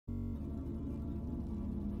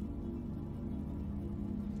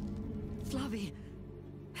Flavi,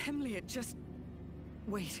 Hemliet just...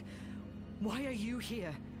 Wait, why are you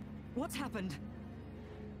here? What's happened?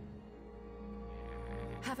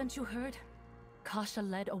 Haven't you heard? Kasha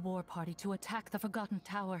led a war party to attack the Forgotten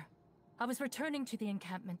Tower. I was returning to the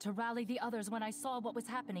encampment to rally the others when I saw what was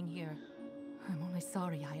happening here. I'm only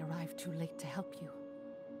sorry I arrived too late to help you.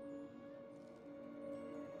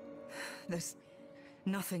 There's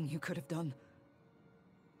nothing you could have done.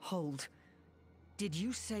 Hold. Did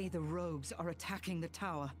you say the rogues are attacking the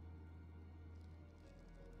tower?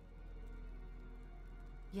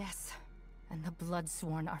 Yes, and the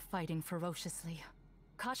Bloodsworn are fighting ferociously.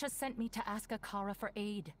 Kasha sent me to ask Akara for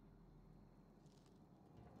aid.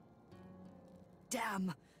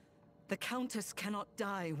 Damn! The Countess cannot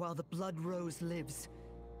die while the Blood Rose lives.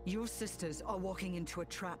 Your sisters are walking into a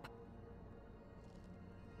trap.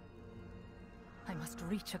 I must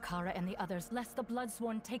reach Akara and the others, lest the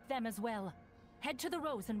Bloodsworn take them as well. Head to the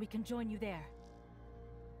Rose and we can join you there.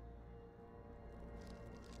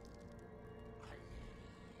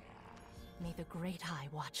 May the Great Eye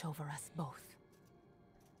watch over us both.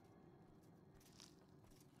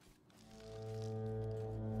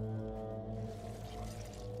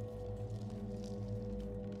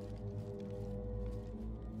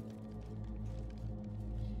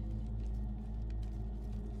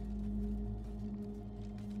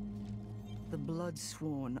 The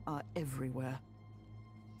Bloodsworn are everywhere.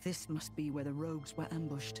 This must be where the rogues were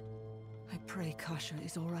ambushed. I pray Kasha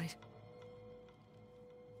is all right.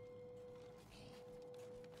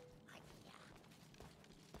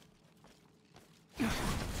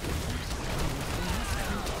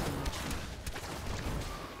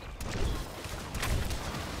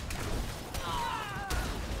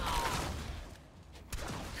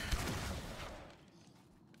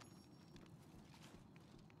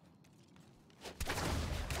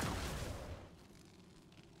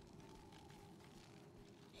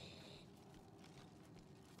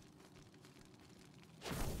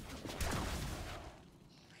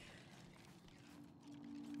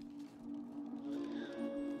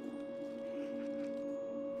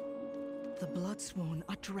 The Bloodsworn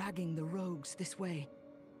are dragging the rogues this way.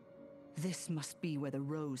 This must be where the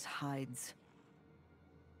Rose hides.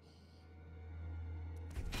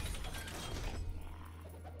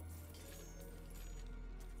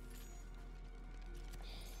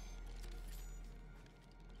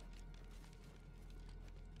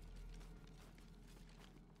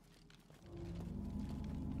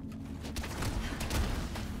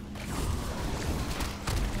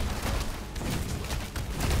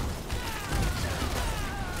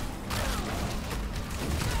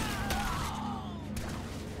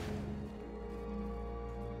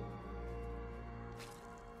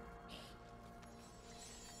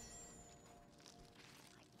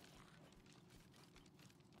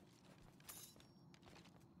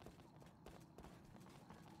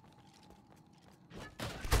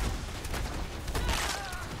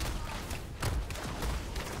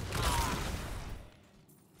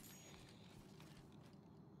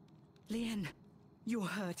 Lien, you're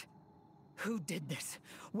hurt. Who did this?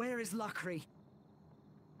 Where is Lakri?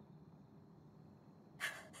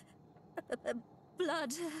 The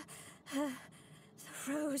blood. The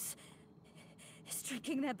Rose is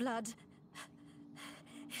drinking their blood.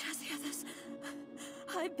 It has the others.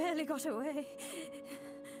 I barely got away.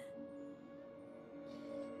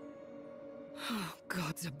 Oh,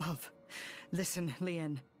 gods above. Listen,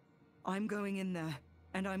 Lien. I'm going in there,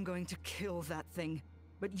 and I'm going to kill that thing.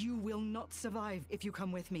 But you will not survive if you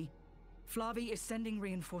come with me. Flavi is sending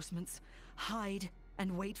reinforcements. Hide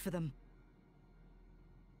and wait for them.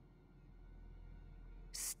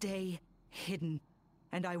 Stay hidden,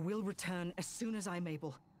 and I will return as soon as I'm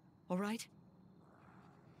able. All right?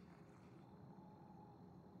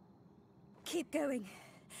 Keep going.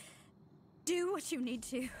 Do what you need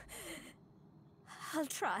to. I'll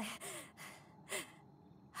try.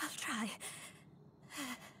 I'll try.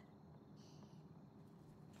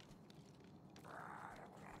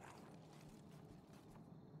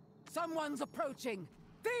 Someone's approaching!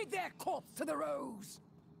 Feed their corpse to the Rose!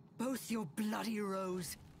 Both your bloody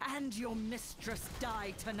Rose and your mistress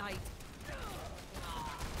die tonight.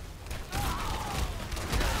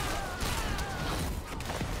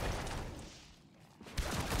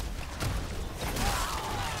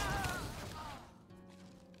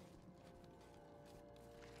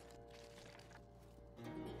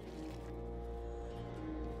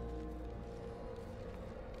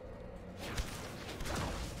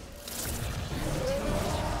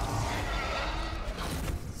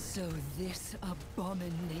 So this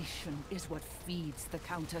abomination is what feeds the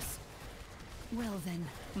Countess. Well then,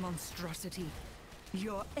 monstrosity,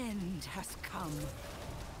 Your end has come.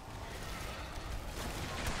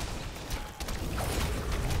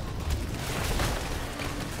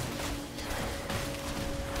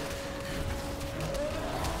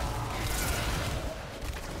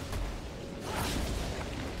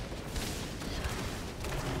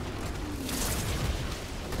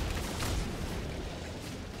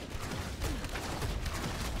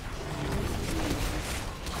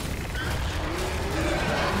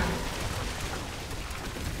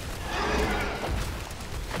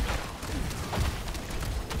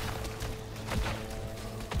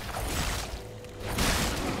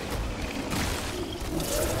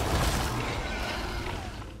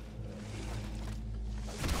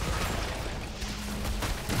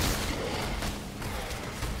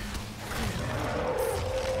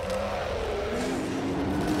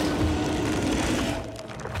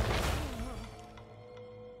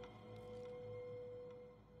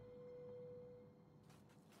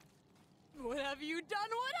 What have you done?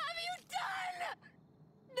 What have you done?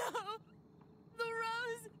 No! The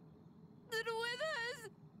rose! It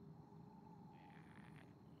withers!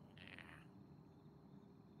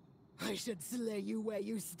 I should slay you where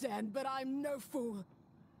you stand, but I'm no fool.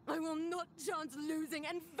 I will not chance losing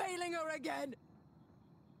and failing her again!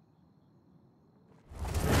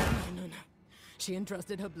 No. She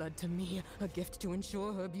entrusted her blood to me, a gift to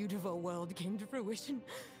ensure her beautiful world came to fruition.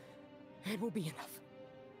 It will be enough.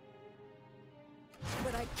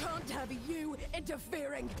 But I can't have you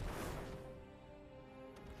interfering!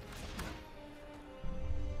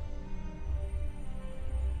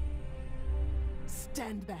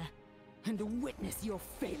 Stand there and witness your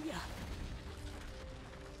failure.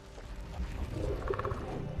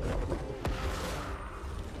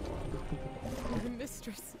 My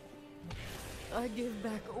mistress, I give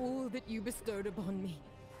back all that you bestowed upon me.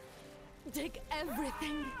 Take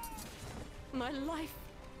everything. My life,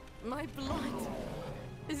 my blood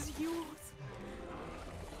is yours.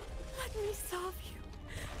 Let me serve you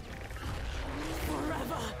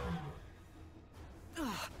forever.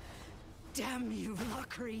 Ugh. Damn you,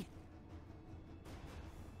 Lockery!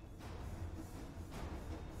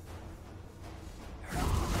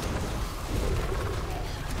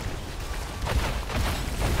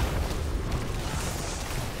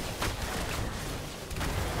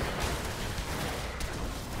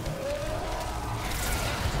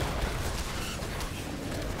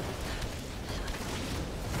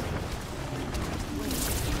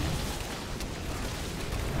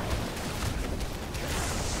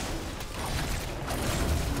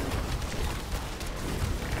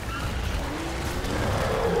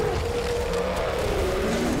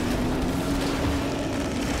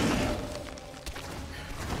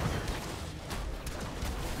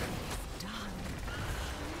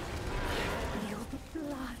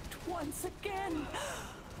 Once again!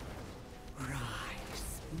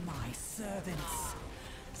 Rise, my servants.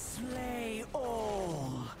 Slay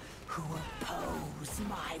all who oppose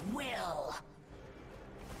my will.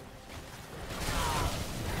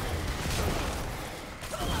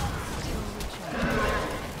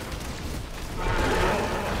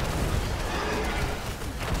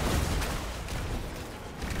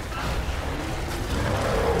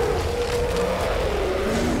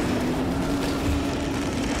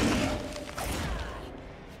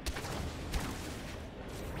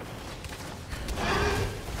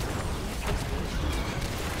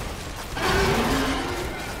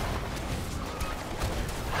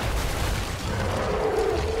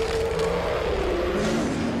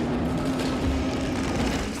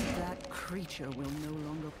 Will no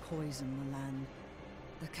longer poison the land.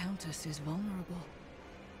 The Countess is vulnerable.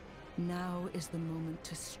 Now is the moment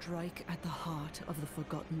to strike at the heart of the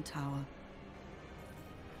Forgotten Tower.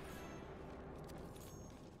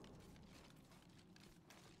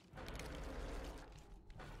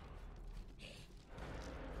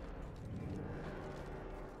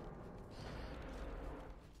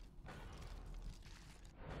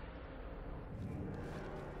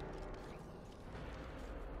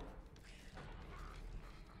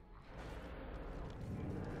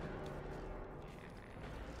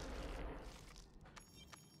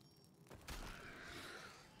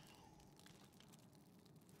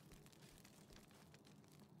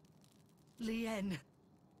 Lien.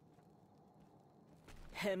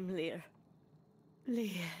 Hemlir. Lien.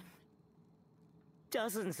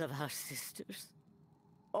 Dozens of our sisters.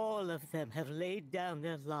 All of them have laid down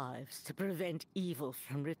their lives to prevent evil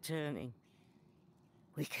from returning.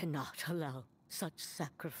 We cannot allow such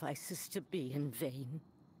sacrifices to be in vain.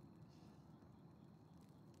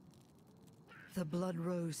 The Blood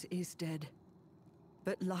Rose is dead.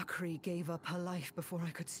 But Lockery gave up her life before I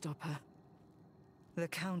could stop her. The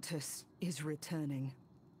Countess is returning.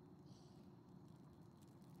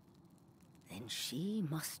 Then she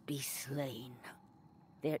must be slain.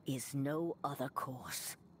 There is no other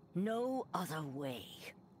course, no other way.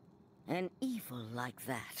 An evil like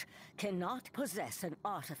that cannot possess an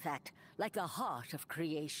artifact like the heart of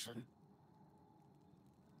creation.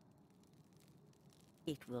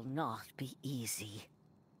 It will not be easy,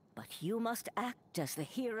 but you must act as the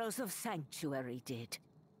heroes of Sanctuary did.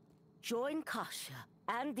 Join Kasha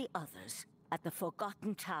and the others at the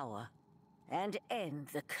Forgotten Tower, and end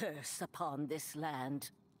the curse upon this land.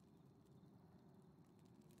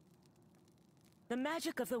 The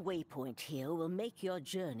magic of the waypoint here will make your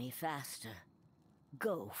journey faster.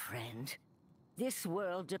 Go, friend. This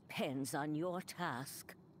world depends on your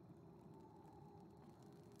task.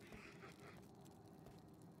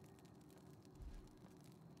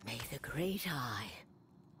 May the Great Eye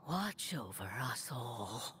watch over us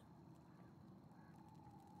all.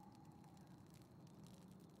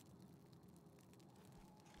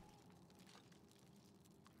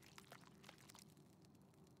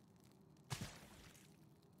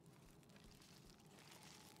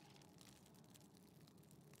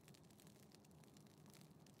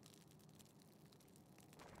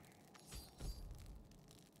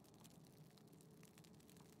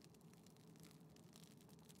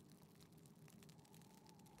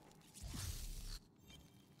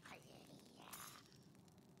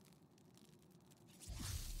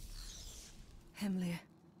 Himmler,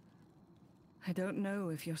 I don't know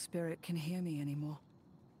if your spirit can hear me anymore,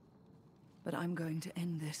 but I'm going to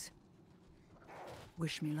end this.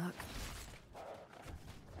 Wish me luck.